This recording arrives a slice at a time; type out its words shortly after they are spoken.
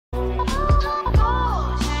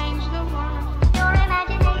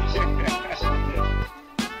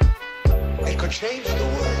change the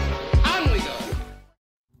world. On we go.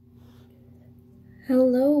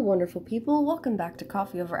 Hello, wonderful people. Welcome back to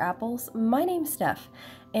Coffee Over Apples. My name's Steph,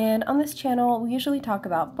 and on this channel, we usually talk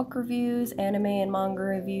about book reviews, anime and manga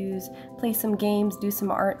reviews, play some games, do some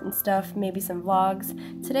art and stuff, maybe some vlogs.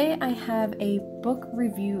 Today, I have a book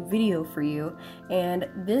review video for you, and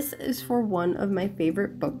this is for one of my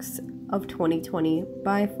favorite books of 2020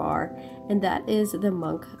 by far, and that is The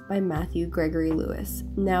Monk by Matthew Gregory Lewis.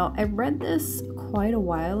 Now, I read this quite a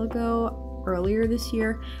while ago, earlier this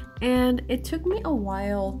year, and it took me a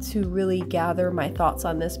while to really gather my thoughts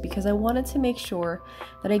on this because I wanted to make sure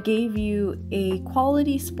that I gave you a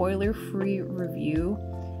quality spoiler-free review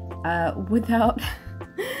without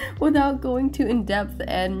going too in-depth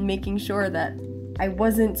and making sure that I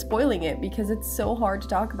wasn't spoiling it, because it's so hard to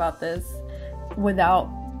talk about this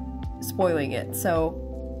without spoiling it.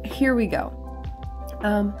 So here we go.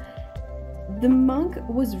 The Monk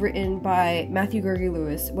was written by Matthew Gregory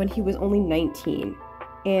Lewis when he was only 19,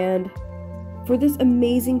 and for this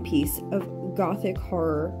amazing piece of Gothic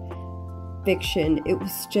horror fiction, it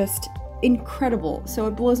was just incredible. So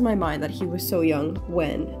it blows my mind that he was so young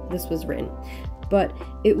when this was written. But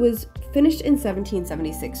it was finished in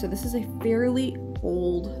 1776, so this is a fairly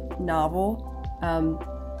old novel.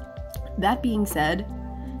 That being said,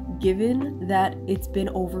 given that it's been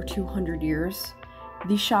over 200 years,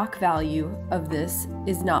 the shock value of this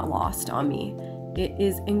is not lost on me. It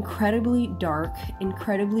is incredibly dark,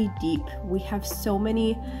 incredibly deep. We have so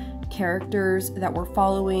many characters that we're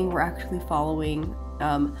following. We're actually following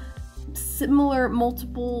similar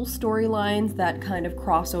multiple storylines that kind of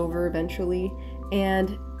cross over eventually.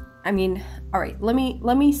 And I mean, all right, let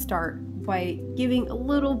me start by giving a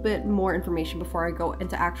little bit more information before I go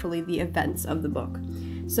into actually the events of the book.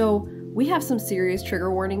 So we have some serious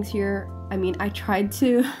trigger warnings here. I mean, I tried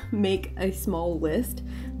to make a small list,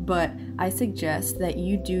 but I suggest that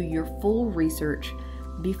you do your full research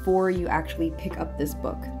before you actually pick up this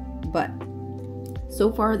book. But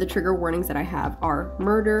so far, the trigger warnings that I have are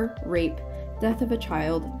murder, rape, death of a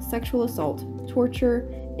child, sexual assault, torture,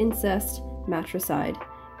 incest, matricide,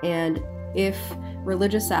 and if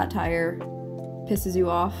religious satire pisses you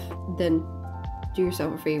off, then do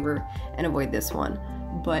yourself a favor and avoid this one.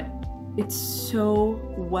 But it's so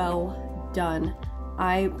well done.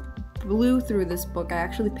 I blew through this book. I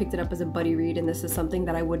actually picked it up as a buddy read, and this is something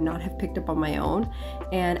that I would not have picked up on my own.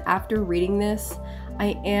 And after reading this,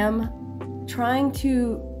 I am trying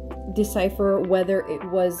to decipher whether it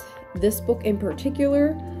was this book in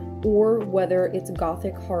particular or whether it's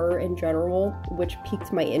Gothic horror in general, which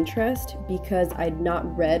piqued my interest because I'd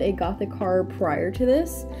not read a Gothic horror prior to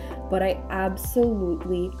this, but I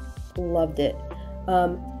absolutely loved it.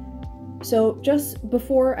 So just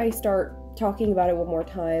before I start talking about it one more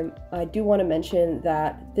time, I do want to mention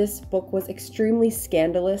that this book was extremely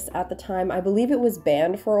scandalous at the time. I believe it was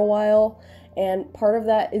banned for a while, and part of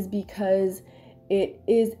that is because it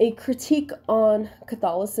is a critique on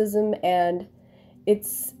Catholicism, and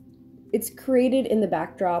it's created in the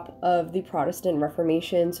backdrop of the Protestant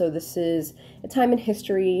Reformation. So this is a time in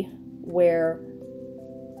history where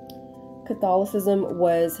Catholicism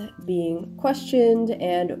was being questioned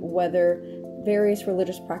and whether various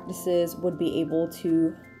religious practices would be able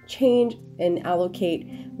to change and allocate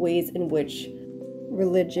ways in which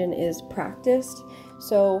religion is practiced.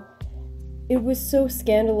 So it was so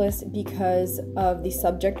scandalous because of the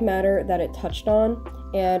subject matter that it touched on,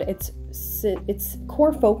 and its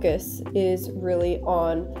core focus is really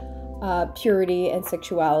on purity and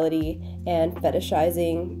sexuality, and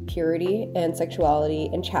fetishizing purity and sexuality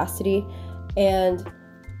and chastity. And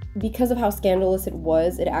because of how scandalous it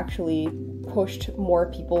was, it actually pushed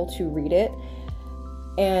more people to read it.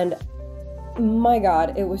 And my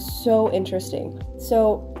God, it was so interesting.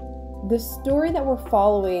 So the story that we're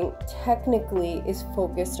following technically is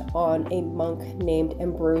focused on a monk named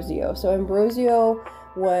Ambrosio. So Ambrosio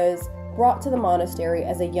was brought to the monastery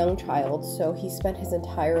as a young child, so he spent his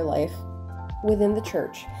entire life within the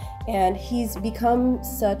church, and he's become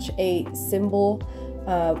such a symbol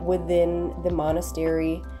within the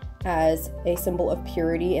monastery as a symbol of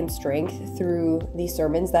purity and strength through the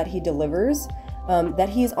sermons that he delivers, that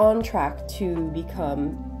he's on track to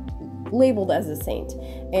become labeled as a saint.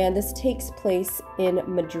 And this takes place in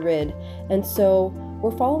Madrid, and so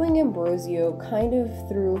we're following Ambrosio kind of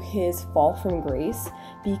through his fall from grace,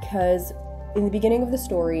 because in the beginning of the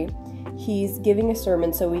story he's giving a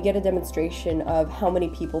sermon, so we get a demonstration of how many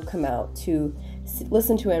people come out to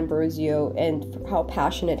listen to Ambrosio and how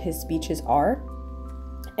passionate his speeches are.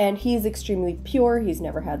 And he's extremely pure, he's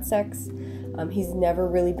never had sex, he's never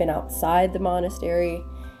really been outside the monastery,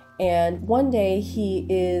 and one day he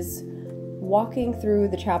is walking through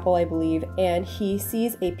the chapel, I believe, and he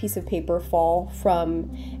sees a piece of paper fall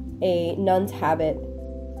from a nun's habit.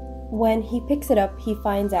 When he picks it up, he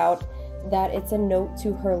finds out that it's a note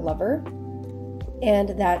to her lover, and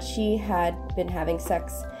that she had been having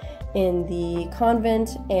sex in the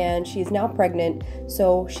convent and she's now pregnant,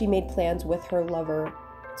 so she made plans with her lover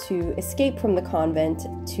to escape from the convent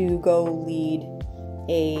to go lead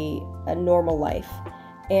a normal life.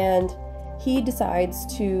 And he decides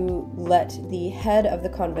to let the head of the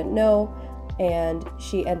convent know, and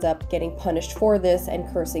she ends up getting punished for this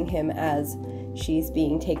and cursing him as she's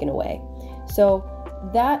being taken away. So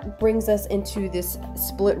that brings us into this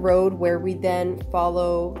split road where we then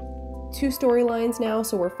follow two storylines now.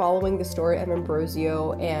 So we're following the story of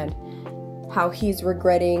Ambrosio and how he's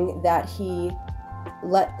regretting that he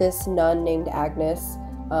let this nun named Agnes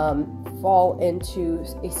fall into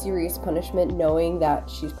a serious punishment knowing that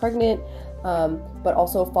she's pregnant, but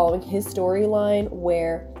also following his storyline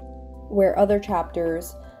where other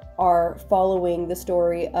chapters are following the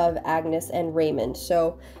story of Agnes and Raymond.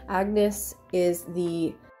 So Agnes is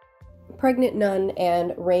the pregnant nun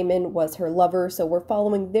and Raymond was her lover, so we're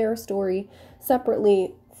following their story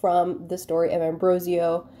separately from the story of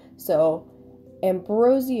Ambrosio. So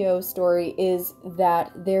Ambrosio's story is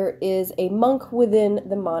that there is a monk within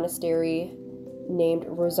the monastery named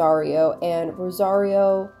Rosario, and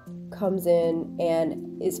Rosario comes in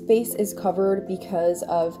and his face is covered because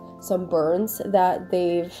of some burns that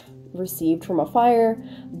they've received from a fire,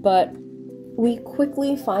 but we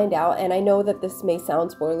quickly find out, and I know that this may sound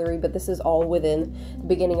spoilery, but this is all within the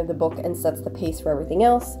beginning of the book and sets the pace for everything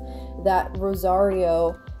else, that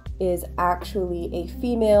Rosario is actually a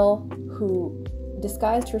female who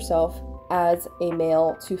disguised herself as a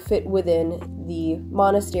male to fit within the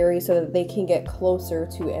monastery so that they can get closer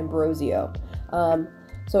to Ambrosio.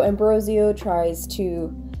 So Ambrosio tries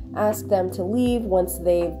to ask them to leave once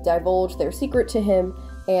they've divulged their secret to him,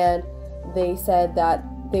 and they said that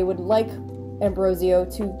they would like Ambrosio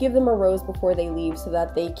to give them a rose before they leave so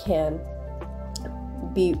that they can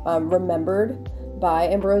be remembered by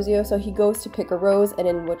Ambrosio. So he goes to pick a rose, and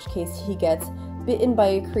in which case he gets bitten by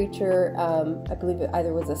a creature, I believe it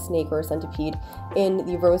either was a snake or a centipede, in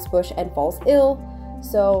the rose bush and falls ill.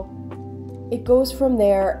 So it goes from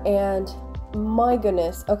there, and my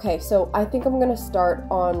goodness. Okay, so I think I'm gonna start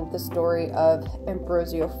on the story of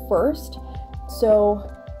Ambrosio first.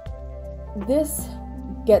 So this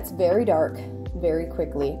gets very dark very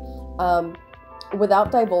quickly.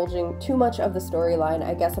 Without divulging too much of the storyline,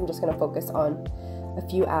 I guess I'm just gonna focus on a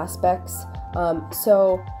few aspects.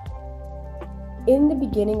 So in the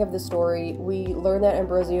beginning of the story, we learn that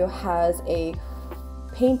Ambrosio has a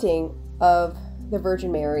painting of the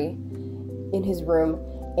Virgin Mary in his room,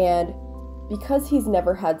 and because he's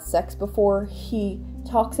never had sex before, he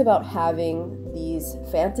talks about having these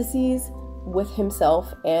fantasies with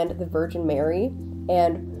himself and the Virgin Mary.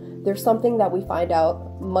 And there's something that we find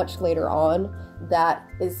out much later on that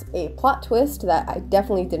is a plot twist that I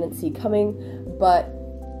definitely didn't see coming. But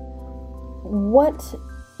what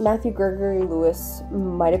Matthew Gregory Lewis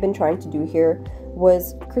might have been trying to do here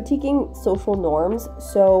was critiquing social norms.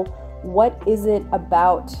 So what is it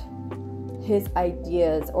about his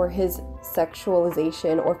ideas or his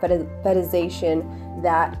sexualization or fetishization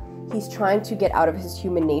that he's trying to get out of his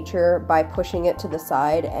human nature by pushing it to the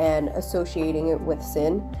side and associating it with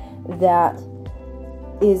sin, that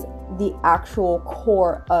is the actual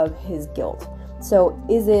core of his guilt? So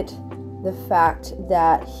is it the fact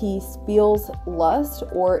that he feels lust,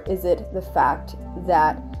 or is it the fact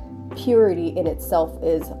that purity in itself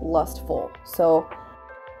is lustful? So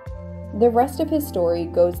the rest of his story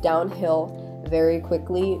goes downhill very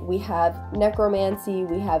quickly. We have necromancy,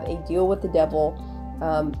 we have a deal with the devil.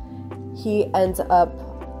 He ends up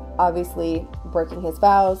obviously breaking his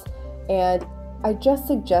vows, and I just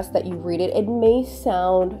suggest that you read it. It may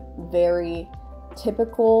sound very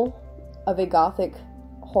typical of a Gothic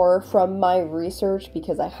horror from my research,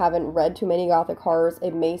 because I haven't read too many Gothic horrors.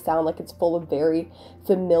 It may sound like it's full of very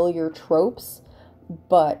familiar tropes,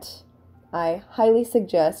 but I highly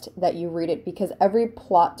suggest that you read it, because every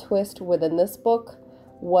plot twist within this book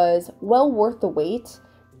was well worth the wait.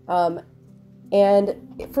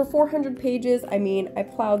 And for 400 pages, I mean, I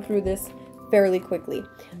plowed through this fairly quickly.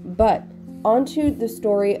 But onto the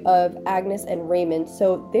story of Agnes and Raymond.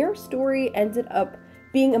 So their story ended up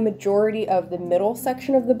being a majority of the middle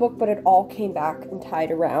section of the book, but it all came back and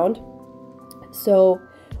tied around. So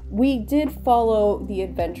we did follow the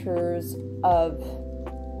adventures of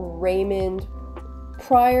Raymond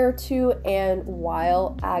prior to and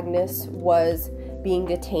while Agnes was being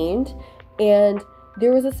detained, and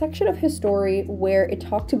there was a section of his story where it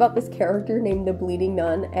talked about this character named the Bleeding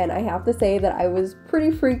Nun, and I have to say that I was pretty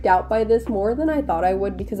freaked out by this, more than I thought I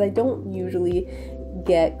would, because I don't usually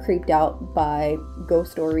get creeped out by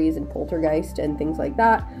ghost stories and poltergeist and things like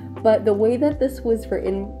that, but the way that this was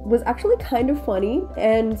written was actually kind of funny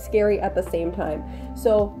and scary at the same time.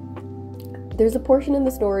 So there's a portion in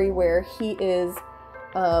the story where he is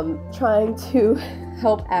trying to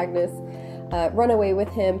help Agnes run away with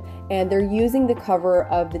him, and they're using the cover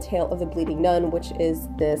of The Tale of the Bleeding Nun, which is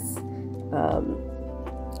this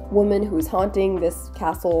woman who's haunting this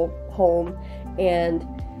castle home, and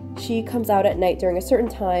she comes out at night during a certain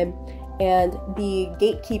time, and the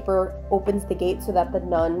gatekeeper opens the gate so that the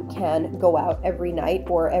nun can go out every night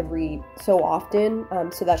or every so often,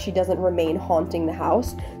 so that she doesn't remain haunting the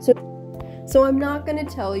house. So I'm not going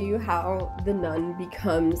to tell you how the nun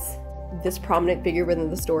becomes this prominent figure within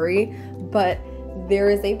the story, but there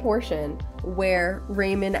is a portion where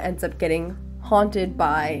Raymond ends up getting haunted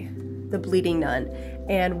by the Bleeding Nun,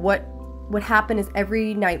 and what happened is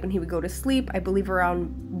every night when he would go to sleep, I believe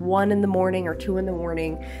around 1 in the morning or 2 in the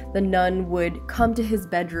morning, the nun would come to his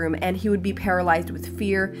bedroom and he would be paralyzed with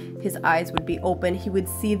fear. His eyes would be open. He would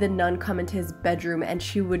see the nun come into his bedroom, and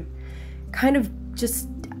she would kind of just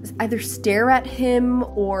either stare at him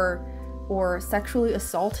or sexually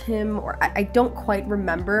assault him, or I don't quite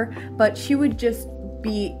remember, but she would just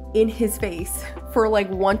be in his face for like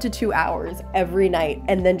 1 to 2 hours every night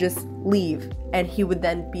and then just leave, and he would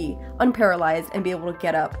then be unparalyzed and be able to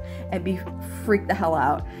get up and be freaked the hell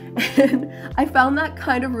out. And I found that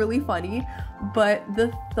kind of really funny, but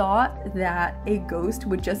the thought that a ghost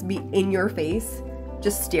would just be in your face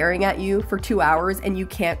just staring at you for 2 hours and you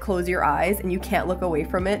can't close your eyes and you can't look away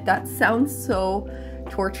from it, that sounds so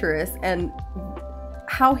torturous. And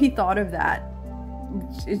how he thought of that,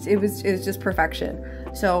 it was just perfection.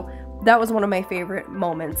 So that was one of my favorite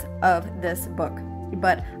moments of this book.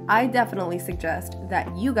 But I definitely suggest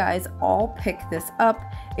that you guys all pick this up.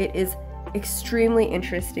 It is extremely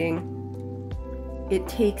interesting. It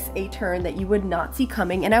takes a turn that you would not see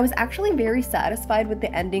coming, and I was actually very satisfied with the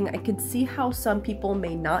ending. I could see how some people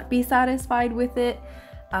may not be satisfied with it,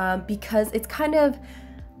 because it's kind of,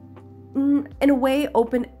 in a way,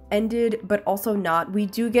 open-ended, but also not. We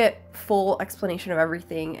do get full explanation of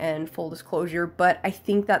everything and full disclosure, but I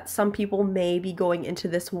think that some people may be going into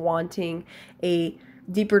this wanting a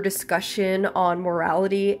deeper discussion on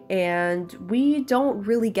morality, and we don't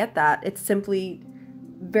really get that. It's simply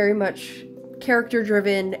very much character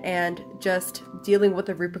driven and just dealing with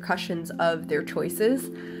the repercussions of their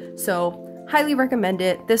choices. So highly recommend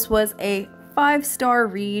it. This was a 5-star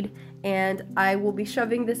read, and I will be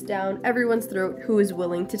shoving this down everyone's throat who is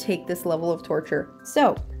willing to take this level of torture.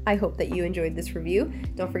 So I hope that you enjoyed this review.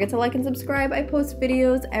 Don't forget to like and subscribe. I post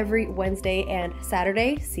videos every Wednesday and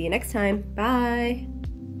Saturday. See you next time. Bye.